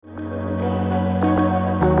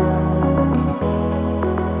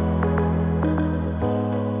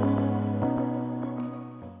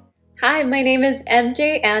Hi, my name is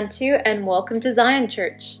MJ Antu and welcome to Zion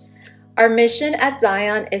Church. Our mission at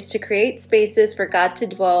Zion is to create spaces for God to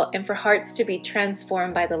dwell and for hearts to be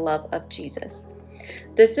transformed by the love of Jesus.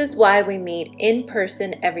 This is why we meet in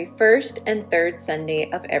person every first and third Sunday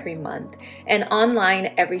of every month and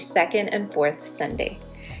online every second and fourth Sunday.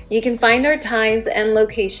 You can find our times and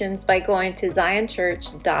locations by going to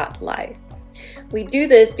zionchurch.live. We do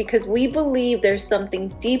this because we believe there's something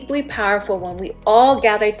deeply powerful when we all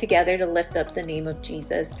gather together to lift up the name of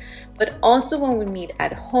Jesus, but also when we meet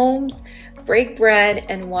at homes, break bread,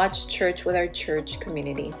 and watch church with our church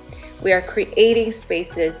community. We are creating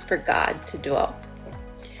spaces for God to dwell.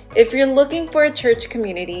 If you're looking for a church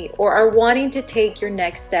community or are wanting to take your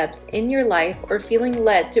next steps in your life or feeling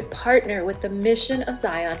led to partner with the mission of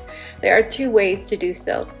Zion, there are two ways to do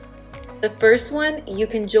so. The first one, you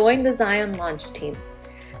can join the Zion Launch Team.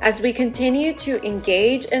 As we continue to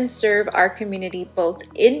engage and serve our community both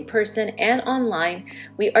in person and online,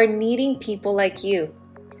 we are needing people like you.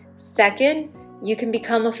 Second, you can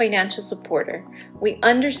become a financial supporter. We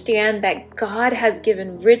understand that God has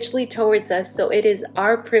given richly towards us, so it is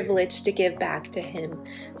our privilege to give back to Him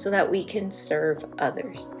so that we can serve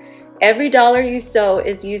others. Every dollar you sow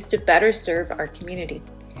is used to better serve our community.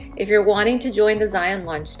 If you're wanting to join the Zion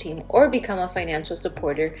Launch Team or become a financial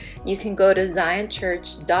supporter, you can go to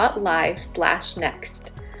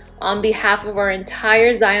zionchurch.live/next. On behalf of our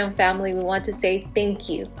entire Zion family, we want to say thank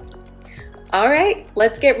you. All right,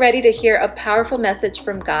 let's get ready to hear a powerful message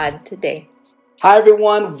from God today. Hi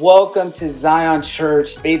everyone, welcome to Zion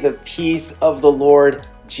Church. May the peace of the Lord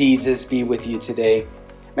Jesus be with you today.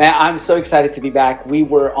 Man, I'm so excited to be back. We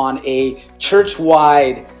were on a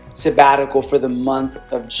church-wide sabbatical for the month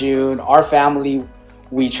of June. Our family,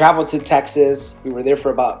 we traveled to Texas. We were there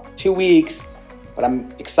for about 2 weeks, but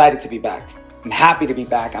I'm excited to be back. I'm happy to be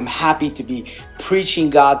back. I'm happy to be preaching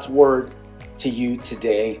God's word to you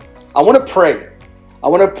today. I want to pray. I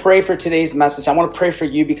want to pray for today's message. I want to pray for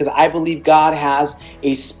you because I believe God has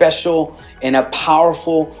a special and a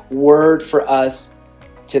powerful word for us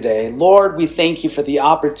today. Lord, we thank you for the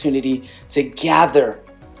opportunity to gather.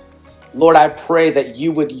 Lord, I pray that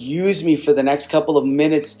you would use me for the next couple of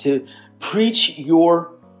minutes to preach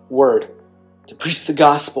your word, to preach the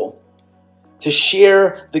gospel, to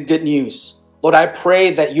share the good news. Lord, I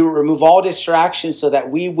pray that you would remove all distractions so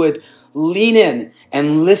that we would lean in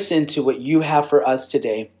and listen to what you have for us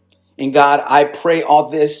today. And God, I pray all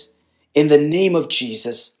this in the name of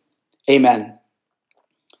Jesus. Amen.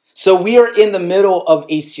 So we are in the middle of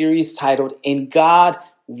a series titled, In God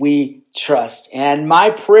We Trust. And my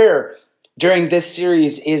prayer during this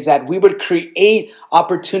series is that we would create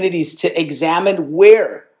opportunities to examine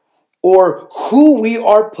where or who we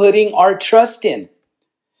are putting our trust in.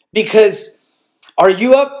 Because are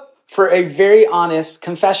you up for a very honest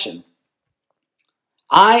confession?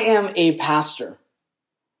 I am a pastor,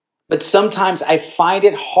 but sometimes I find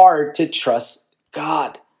it hard to trust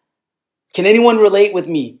God. Can anyone relate with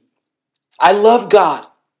me? I love God.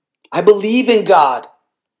 I believe in God.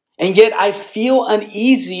 And yet I feel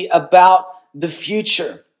uneasy about the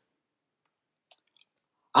future.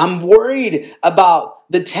 I'm worried about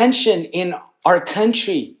the tension in our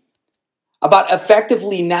country, about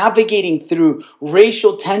effectively navigating through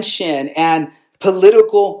racial tension and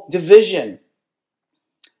political division.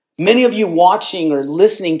 Many of you watching or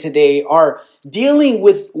listening today are dealing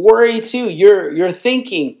with worry too. You're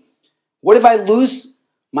thinking, what if I lose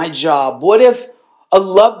my job? What if a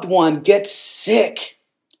loved one gets sick?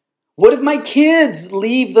 What if my kids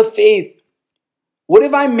leave the faith? What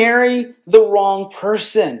if I marry the wrong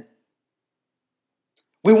person?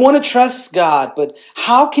 We want to trust God, but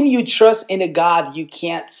how can you trust in a God you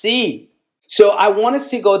can't see? So I want us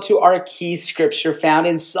to go to our key scripture found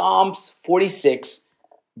in Psalms 46,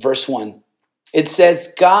 verse 1. It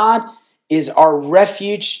says, God is our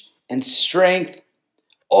refuge and strength,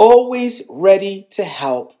 always ready to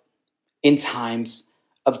help in times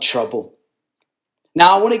of trouble.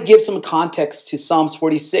 Now, I want to give some context to Psalms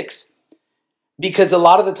 46 because a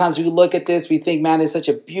lot of the times we look at this, we think, man, it's such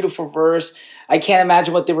a beautiful verse. I can't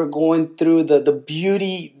imagine what they were going through, the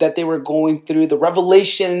beauty that they were going through, the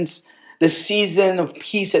revelations, the season of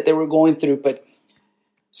peace that they were going through. But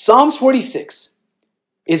Psalms 46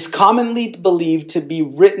 is commonly believed to be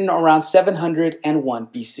written around 701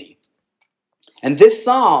 BC. And this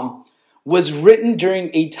psalm was written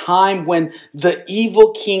during a time when the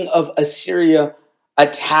evil king of Assyria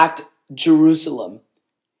attacked Jerusalem.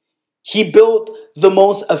 He built the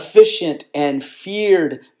most efficient and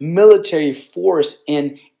feared military force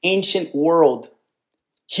in ancient world.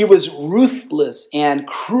 He was ruthless and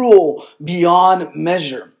cruel beyond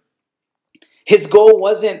measure. His goal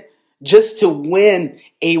wasn't just to win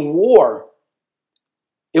a war.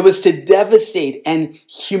 It was to devastate and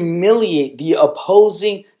humiliate the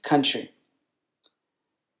opposing country,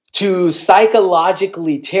 to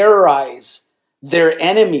psychologically terrorize their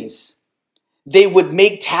enemies. They would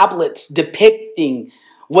make tablets depicting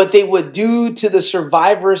what they would do to the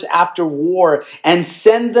survivors after war and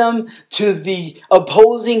send them to the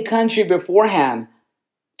opposing country beforehand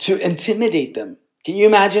to intimidate them. Can you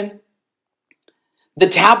imagine? The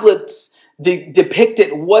tablets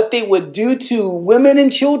depicted what they would do to women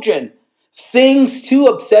and children, things too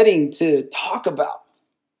upsetting to talk about.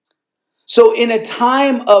 So in a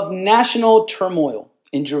time of national turmoil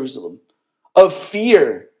in Jerusalem, of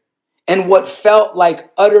fear, and what felt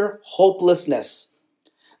like utter hopelessness,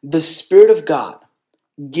 the Spirit of God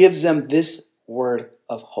gives them this word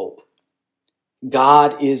of hope.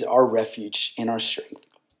 God is our refuge and our strength,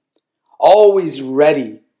 always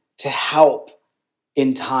ready to help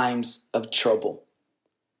in times of trouble.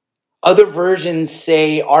 Other versions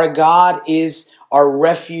say our God is our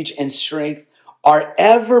refuge and strength, our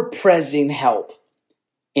ever-present help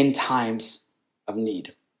in times of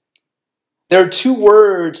need. There are two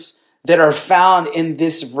words that are found in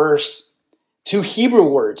this verse, two Hebrew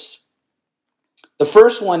words. The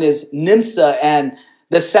first one is nimsa and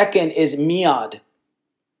the second is miad.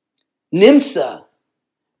 Nimsa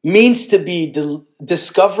means to be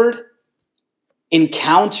discovered,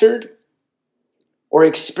 encountered, or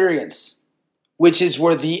experienced, which is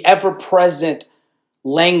where the ever-present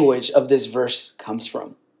language of this verse comes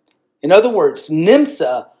from. In other words,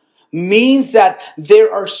 nimsa means that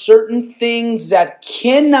there are certain things that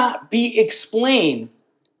cannot be explained.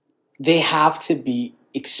 They have to be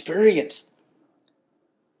experienced.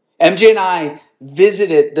 MJ and I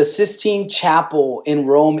visited the Sistine Chapel in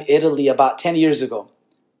Rome, Italy about 10 years ago.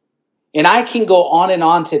 And I can go on and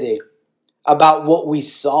on today about what we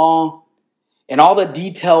saw and all the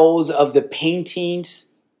details of the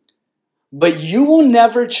paintings. But you will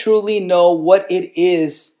never truly know what it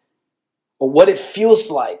is or what it feels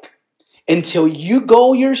like until you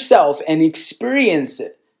go yourself and experience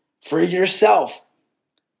it for yourself.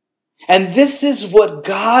 And this is what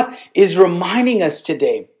God is reminding us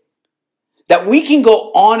today. That we can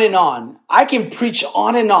go on and on. I can preach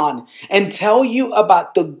on and tell you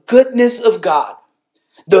about the goodness of God,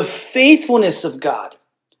 the faithfulness of God.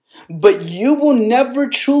 But you will never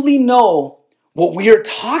truly know what we are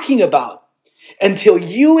talking about until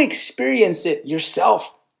you experience it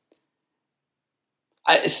yourself.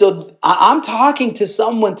 So I'm talking to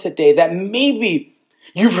someone today that maybe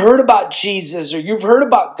you've heard about Jesus or you've heard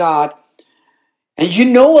about God and you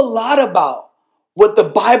know a lot about what the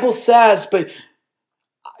Bible says, but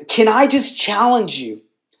can I just challenge you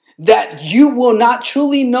that you will not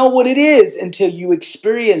truly know what it is until you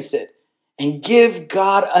experience it and give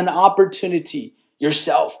God an opportunity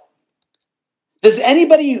yourself. Does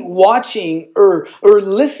anybody watching or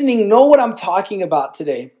listening know what I'm talking about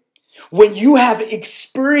today? When you have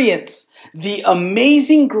experienced the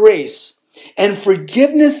amazing grace and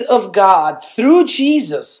forgiveness of God through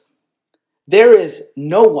Jesus, there is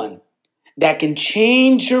no one that can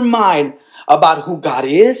change your mind about who God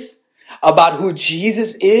is, about who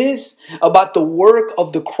Jesus is, about the work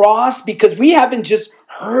of the cross, because we haven't just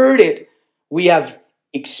heard it, we have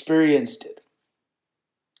experienced it.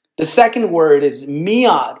 The second word is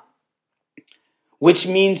miad, which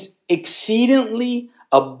means exceedingly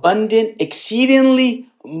abundant, exceedingly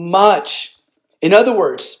much. In other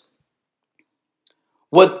words,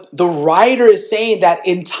 what the writer is saying that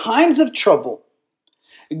in times of trouble,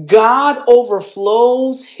 God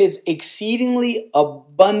overflows his exceedingly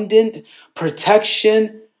abundant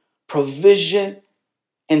protection, provision,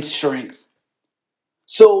 and strength.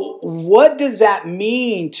 So what does that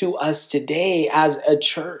mean to us today as a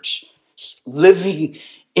church living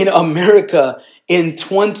in America in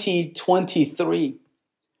 2023?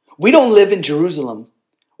 We don't live in Jerusalem.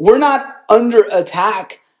 We're not under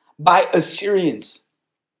attack by Assyrians.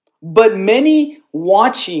 But many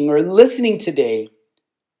watching or listening today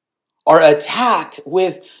are attacked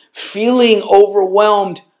with feeling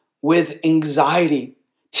overwhelmed with anxiety,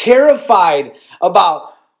 terrified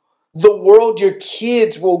about the world your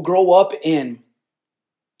kids will grow up in.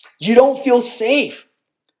 You don't feel safe.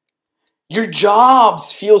 Your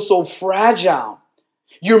jobs feel so fragile.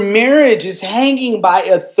 Your marriage is hanging by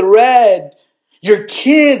a thread. Your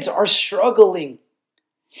kids are struggling.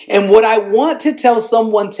 And what I want to tell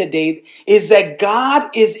someone today is that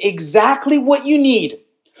God is exactly what you need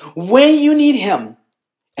when you need him.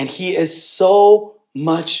 And he is so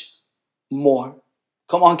much more.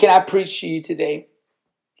 Come on, can I preach to you today?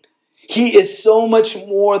 He is so much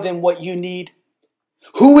more than what you need.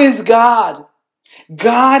 Who is God?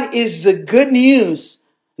 God is the good news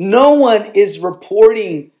no one is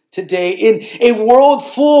reporting today. In a world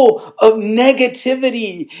full of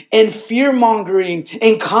negativity and fear-mongering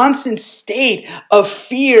and constant state of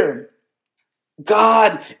fear,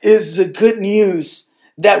 God is the good news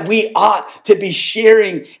that we ought to be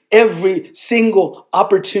sharing every single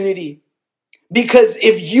opportunity. Because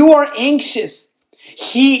if you are anxious,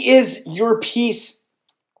 He is your peace.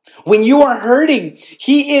 When you are hurting,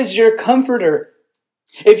 He is your comforter.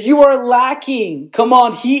 If you are lacking, come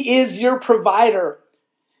on, He is your provider.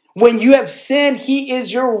 When you have sinned, He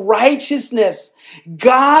is your righteousness.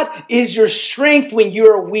 God is your strength when you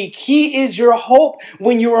are weak. He is your hope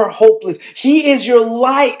when you are hopeless. He is your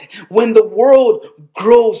light when the world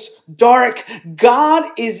grows dark. God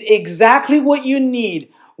is exactly what you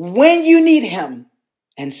need when you need Him,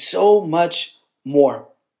 and so much more.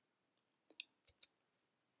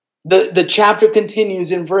 The chapter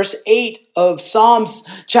continues in verse 8 of Psalms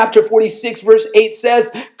chapter 46. Verse 8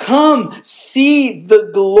 says, "Come, see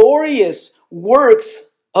the glorious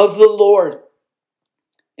works of the Lord."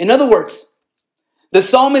 In other words, the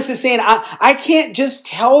psalmist is saying, I can't just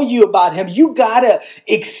tell you about Him. You gotta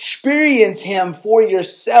experience Him for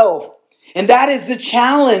yourself. And that is the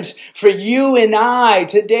challenge for you and I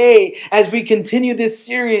today as we continue this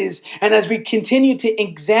series and as we continue to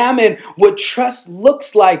examine what trust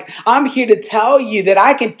looks like. I'm here to tell you that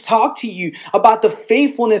I can talk to you about the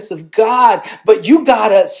faithfulness of God, but you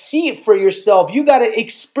gotta see it for yourself. You gotta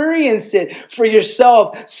experience it for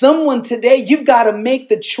yourself. Someone today, you've gotta make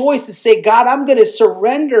the choice to say, God, I'm gonna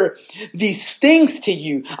surrender these things to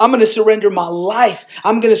you. I'm gonna surrender my life.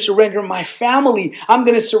 I'm gonna surrender my family. I'm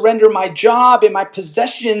gonna surrender my job and my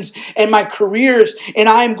possessions and my careers, and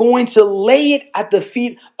I'm going to lay it at the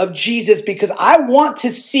feet of Jesus because I want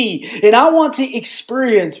to see and I want to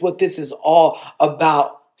experience what this is all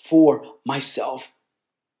about for myself.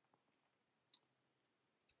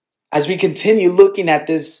 As we continue looking at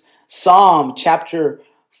this Psalm, chapter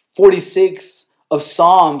 46 of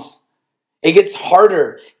Psalms, it gets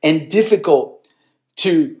harder and difficult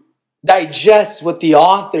to digest what the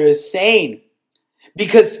author is saying.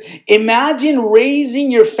 Because imagine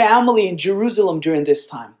raising your family in Jerusalem during this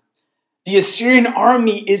time. The Assyrian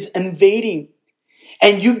army is invading.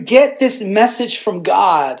 And you get this message from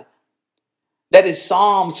God that is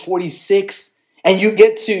Psalms 46. And you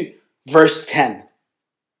get to verse 10.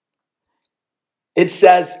 It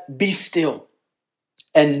says, "Be still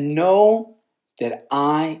and know that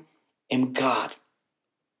I am God."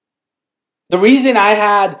 The reason I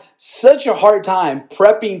had such a hard time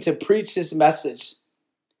prepping to preach this message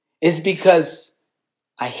is because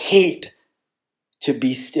I hate to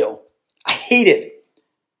be still. I hate it.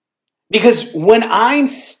 Because when I'm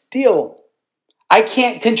still, I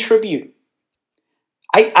can't contribute.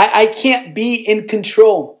 I can't be in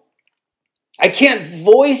control. I can't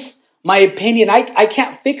voice my opinion. I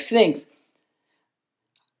can't fix things.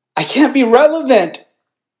 I can't be relevant.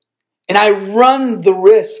 And I run the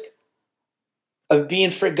risk of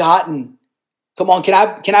being forgotten. Come on, can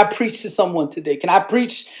I preach to someone today? Can I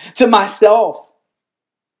preach to myself?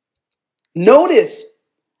 Notice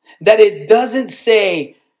that it doesn't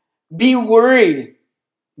say, be worried,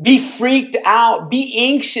 be freaked out, be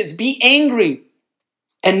anxious, be angry,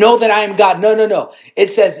 and know that I am God. No. It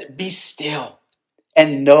says, be still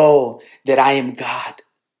and know that I am God.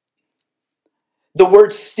 The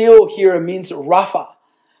word still here means Rapha,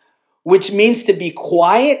 which means to be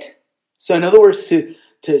quiet. So in other words,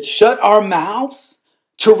 to shut our mouths,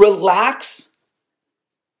 to relax,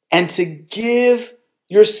 and to give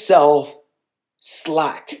yourself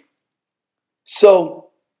slack.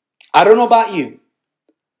 So, I don't know about you,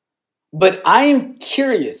 but I am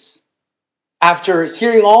curious. After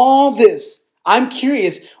hearing all this, I'm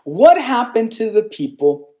curious, what happened to the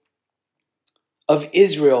people of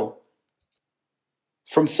Israel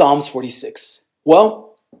from Psalms 46?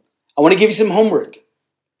 Well, I want to give you some homework.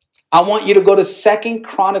 I want you to go to 2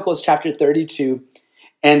 Chronicles chapter 32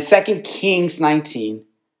 and 2 Kings 19.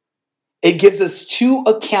 It gives us two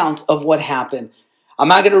accounts of what happened. I'm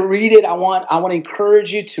not going to read it. I want to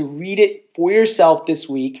encourage you to read it for yourself this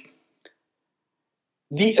week.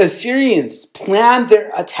 The Assyrians planned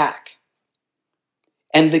their attack,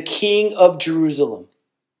 and the king of Jerusalem,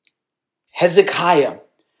 Hezekiah,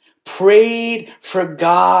 prayed for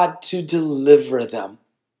God to deliver them.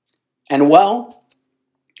 And well,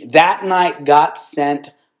 that night God sent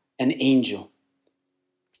an angel.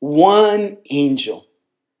 One angel.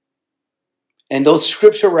 And those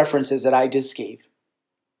scripture references that I just gave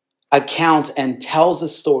accounts and tells a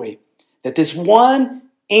story that this one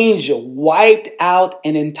angel wiped out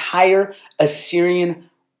an entire Assyrian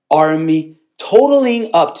army, totaling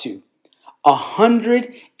up to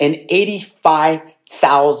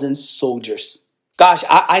 185,000 soldiers. Gosh,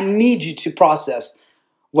 I need you to process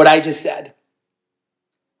what I just said.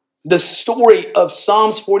 The story of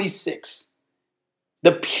Psalms 46,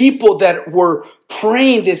 the people that were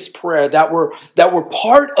praying this prayer, that were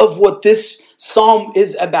part of what this psalm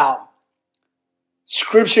is about.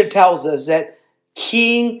 Scripture tells us that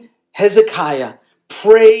King Hezekiah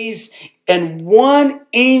prays, and one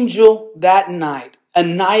angel that night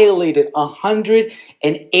annihilated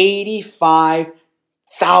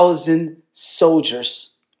 185,000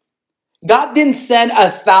 soldiers. God didn't send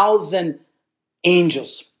 1,000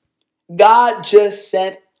 angels. God just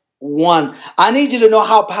sent one. I need you to know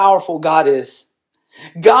how powerful God is.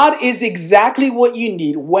 God is exactly what you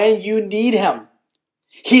need when you need him.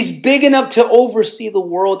 He's big enough to oversee the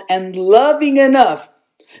world and loving enough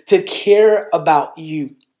to care about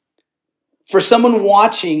you. For someone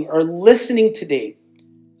watching or listening today,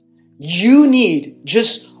 you need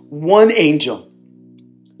just one angel,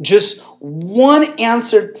 just one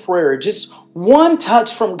answered prayer, just one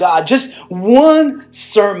touch from God, just one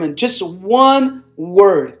sermon, just one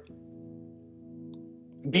word.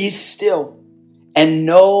 Be still and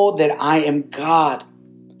know that I am God.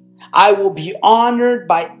 I will be honored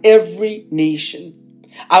by every nation.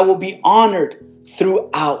 I will be honored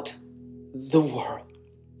throughout the world.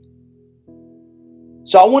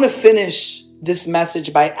 So I want to finish this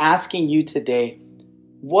message by asking you today,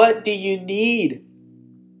 what do you need?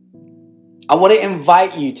 I want to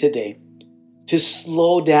invite you today to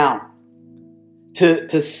slow down,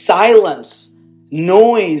 to silence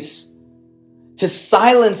noise, to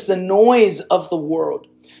silence the noise of the world,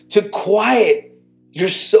 to quiet your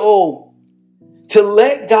soul, to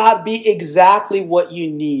let God be exactly what you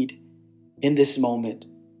need in this moment,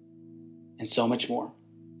 and so much more.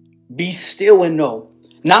 Be still and know,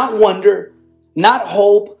 not wonder, not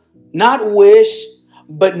hope, not wish,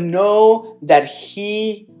 but know that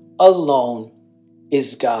He alone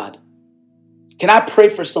is God. Can I pray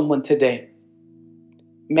for someone today?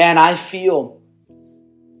 Man, I feel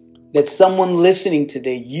that someone listening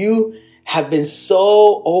today, you have been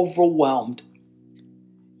so overwhelmed.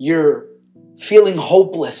 You're feeling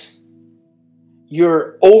hopeless.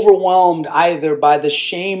 You're overwhelmed either by the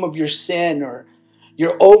shame of your sin, or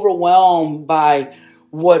you're overwhelmed by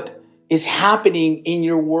what is happening in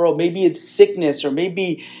your world. Maybe it's sickness, or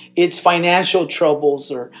maybe it's financial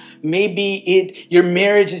troubles, or maybe your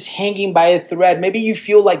marriage is hanging by a thread. Maybe you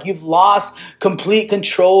feel like you've lost complete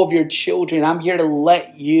control of your children. I'm here to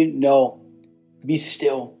let you know, be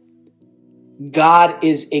still. God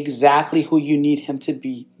is exactly who you need Him to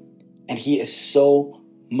be, and He is so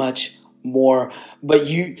much more. But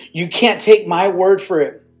you can't take my word for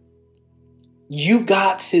it. You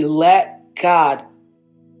got to let God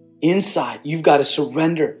inside. You've got to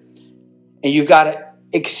surrender, and you've got to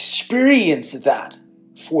experience that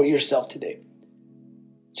for yourself today.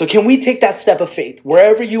 So can we take that step of faith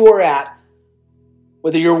wherever you are at,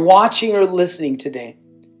 whether you're watching or listening today?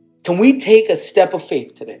 Can we take a step of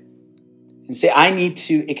faith today and say, I need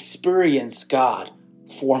to experience God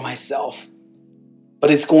for myself,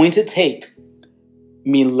 but it's going to take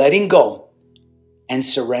me letting go and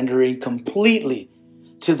surrendering completely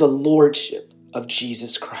to the Lordship of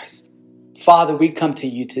Jesus Christ. Father, we come to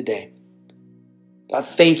you today. God,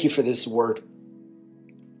 thank you for this word.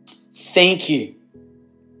 Thank you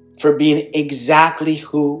for being exactly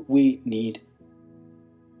who we need,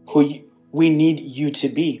 we need you to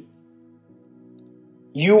be.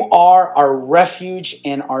 You are our refuge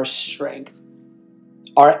and our strength,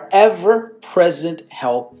 our ever-present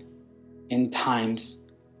help in times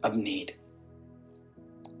of need.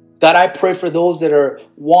 God, I pray for those that are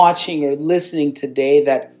watching or listening today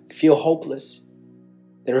that feel hopeless,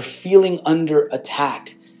 that are feeling under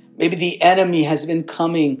attack. Maybe the enemy has been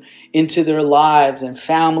coming into their lives and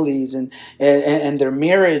families and their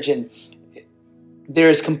marriage, and there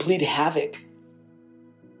is complete havoc.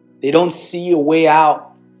 They don't see a way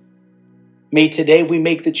out. May today we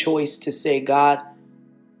make the choice to say, God,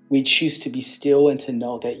 we choose to be still and to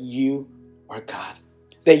know that you are God,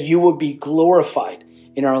 that you will be glorified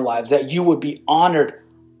in our lives, that you would be honored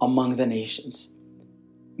among the nations.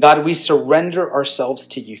 God, we surrender ourselves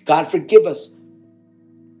to you. God, forgive us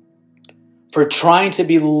for trying to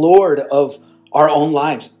be Lord of our own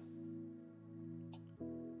lives.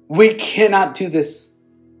 We cannot do this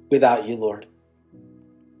without you, Lord.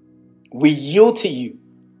 We yield to you.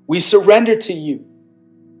 We surrender to you.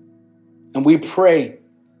 And we pray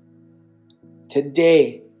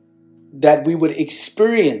today that we would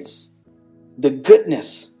experience the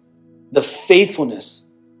goodness, the faithfulness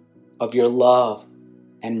of your love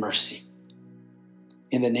and mercy.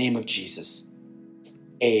 In the name of Jesus,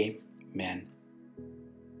 amen.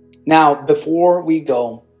 Now, before we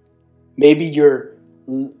go, maybe you're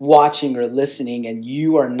watching or listening and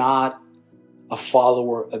you are not a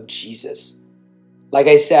follower of Jesus. Like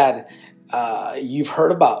I said, you've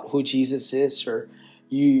heard about who Jesus is, or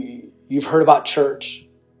you've heard about church.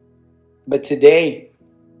 But today,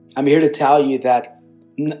 I'm here to tell you that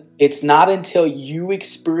it's not until you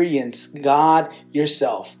experience God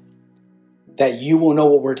yourself that you will know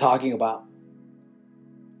what we're talking about.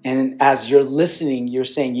 And as you're listening, you're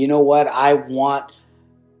saying, you know what? I want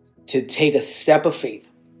to take a step of faith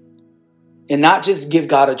and not just give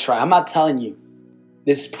God a try. I'm not telling you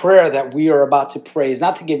this prayer that we are about to pray is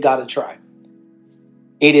not to give God a try.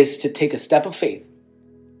 It is to take a step of faith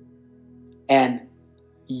and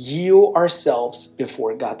yield ourselves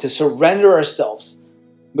before God, to surrender ourselves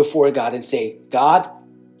before God and say, God,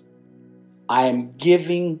 I am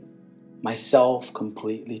giving myself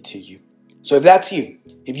completely to you. So if that's you,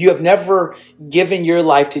 if you have never given your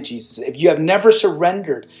life to Jesus, if you have never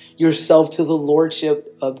surrendered yourself to the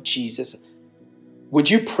Lordship of Jesus, would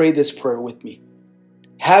you pray this prayer with me?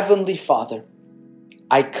 Heavenly Father,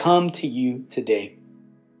 I come to you today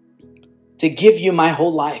to give you my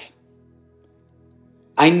whole life.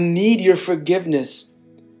 I need your forgiveness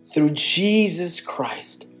through Jesus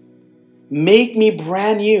Christ. Make me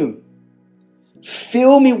brand new.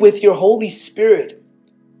 Fill me with your Holy Spirit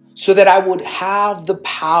so that I would have the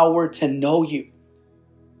power to know you,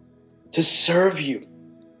 to serve you,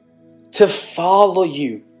 to follow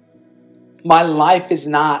you. My life is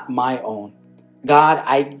not my own. God,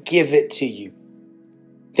 I give it to you.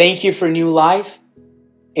 Thank you for new life.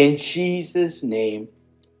 In Jesus' name,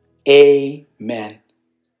 amen.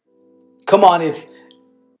 Come on,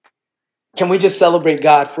 can we just celebrate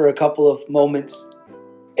God for a couple of moments?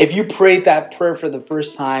 If you prayed that prayer for the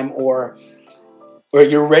first time, or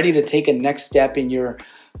you're ready to take a next step in your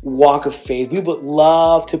walk of faith, we would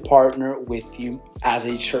love to partner with you as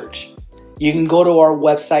a church. You can go to our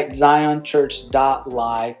website,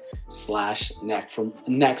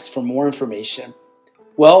 zionchurch.live/next for more information.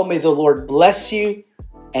 Well, may the Lord bless you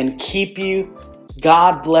and keep you.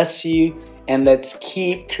 God bless you, and let's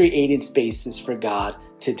keep creating spaces for God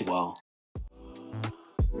to dwell.